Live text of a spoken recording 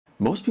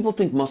Most people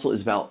think muscle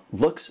is about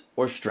looks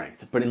or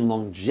strength, but in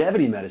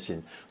longevity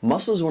medicine,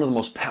 muscle is one of the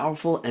most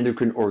powerful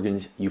endocrine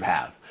organs you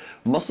have.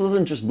 Muscle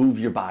doesn't just move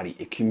your body,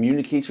 it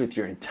communicates with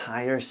your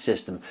entire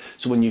system.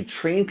 So when you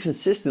train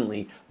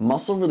consistently,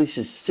 muscle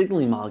releases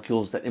signaling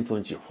molecules that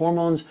influence your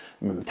hormones,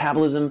 your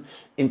metabolism,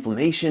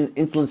 inflammation,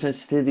 insulin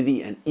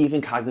sensitivity, and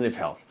even cognitive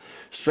health.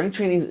 Strength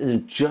training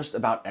isn't just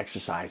about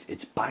exercise,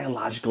 it's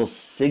biological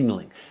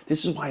signaling.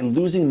 This is why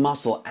losing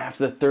muscle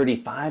after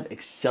 35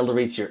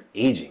 accelerates your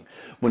aging.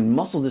 When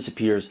muscle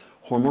disappears,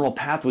 hormonal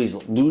pathways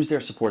lose their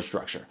support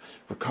structure.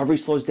 Recovery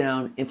slows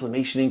down,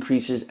 inflammation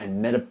increases,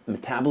 and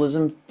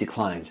metabolism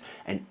declines,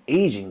 and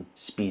aging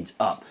speeds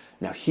up.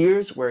 Now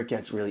here's where it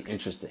gets really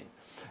interesting.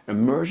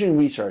 Emerging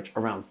research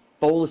around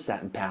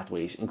follistatin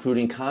pathways,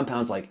 including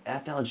compounds like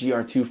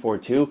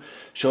FLGR242,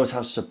 shows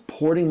how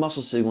supporting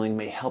muscle signaling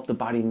may help the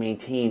body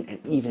maintain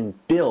and even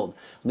build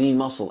lean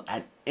muscle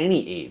at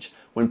any age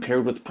when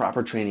paired with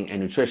proper training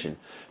and nutrition.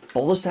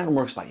 Follistatin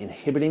works by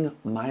inhibiting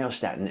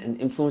myostatin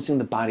and influencing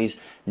the body's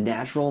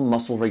natural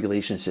muscle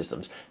regulation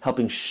systems,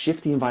 helping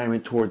shift the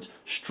environment towards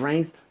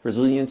strength,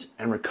 resilience,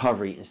 and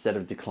recovery instead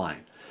of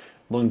decline.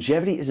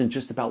 Longevity isn't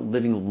just about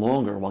living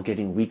longer while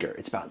getting weaker.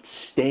 It's about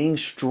staying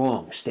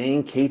strong,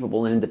 staying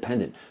capable and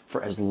independent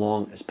for as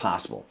long as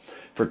possible.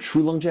 For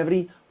true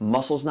longevity,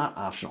 muscle is not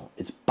optional.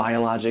 It's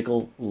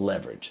biological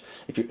leverage.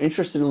 If you're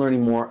interested in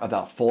learning more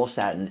about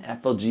follistatin,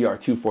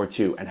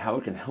 FLGR242, and how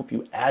it can help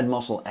you add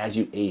muscle as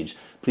you age,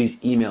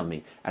 please email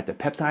me at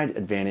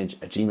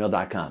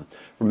thepeptideadvantage@gmail.com.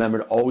 Remember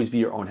to always be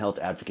your own health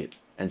advocate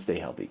and stay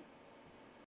healthy.